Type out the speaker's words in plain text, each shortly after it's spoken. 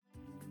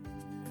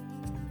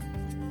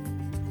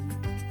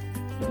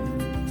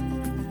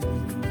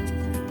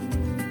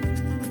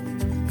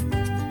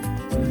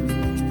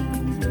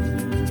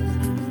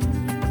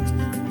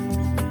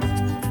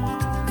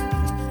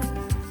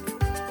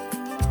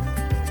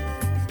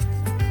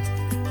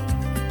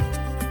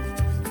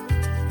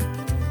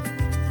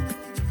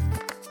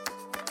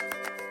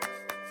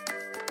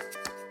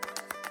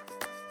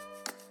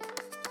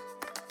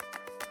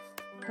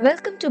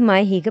Welcome to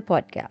My Higa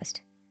podcast,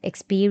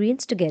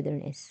 Experience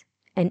Togetherness,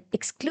 an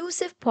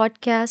exclusive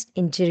podcast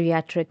in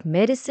geriatric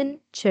medicine,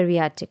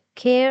 geriatric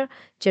care,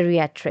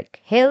 geriatric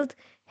health,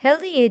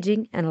 healthy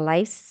aging, and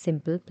life's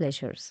simple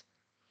pleasures.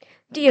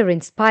 Dear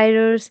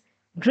inspirers,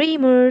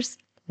 dreamers,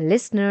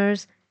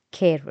 listeners,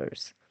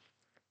 carers,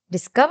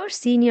 discover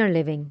senior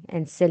living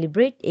and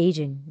celebrate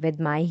aging with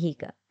My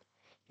Higa.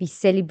 We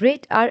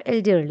celebrate our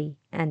elderly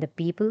and the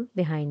people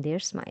behind their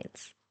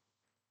smiles.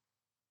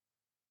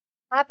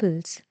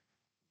 Apples,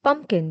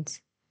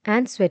 pumpkins,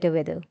 and sweater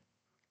weather.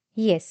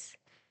 Yes,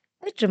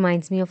 it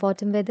reminds me of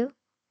autumn weather.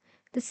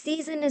 The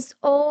season is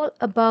all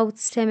about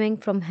stemming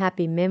from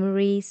happy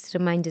memories,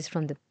 reminders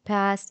from the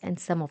past, and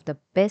some of the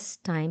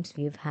best times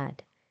we've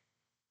had.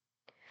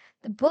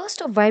 The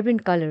burst of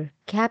vibrant color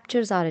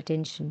captures our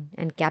attention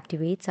and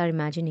captivates our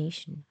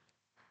imagination.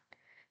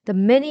 The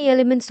many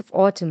elements of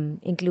autumn,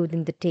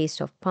 including the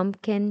taste of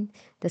pumpkin,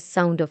 the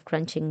sound of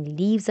crunching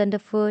leaves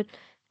underfoot,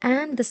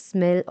 and the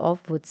smell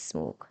of wood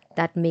smoke,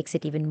 that makes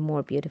it even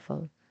more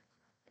beautiful.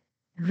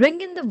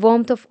 Ring in the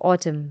warmth of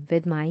autumn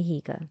with my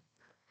Higa.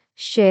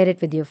 Share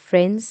it with your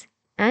friends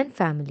and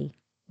family.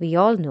 We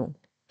all know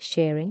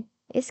sharing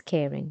is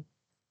caring.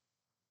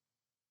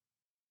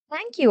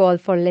 Thank you all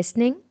for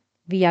listening.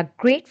 We are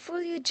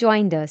grateful you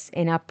joined us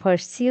in our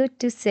pursuit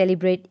to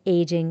celebrate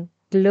aging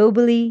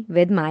globally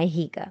with my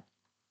Higa.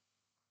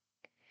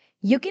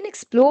 You can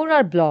explore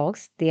our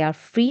blogs, they are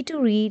free to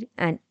read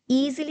and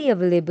easily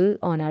available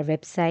on our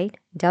website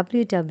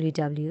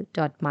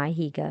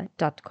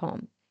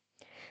www.myhiga.com.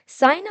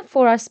 Sign up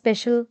for our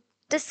special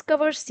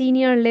Discover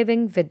Senior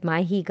Living with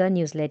My Higa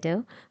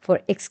newsletter for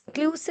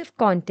exclusive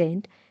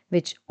content,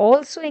 which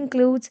also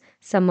includes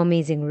some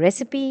amazing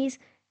recipes,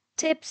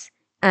 tips,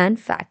 and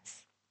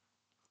facts.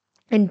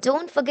 And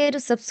don't forget to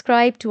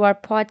subscribe to our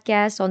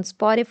podcast on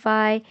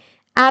Spotify,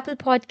 Apple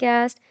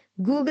Podcast,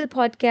 Google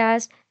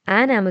Podcast,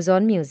 and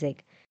Amazon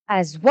Music.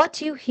 As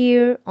what you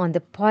hear on the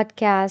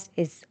podcast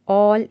is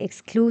all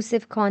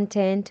exclusive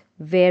content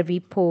where we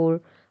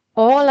pour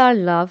all our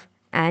love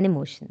and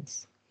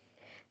emotions.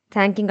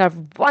 Thanking our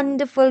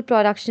wonderful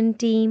production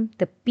team,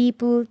 the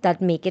people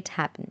that make it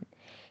happen.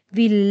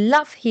 We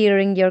love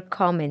hearing your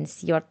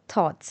comments, your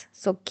thoughts,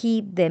 so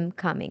keep them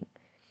coming.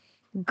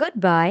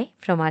 Goodbye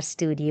from our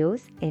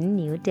studios in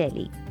New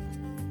Delhi.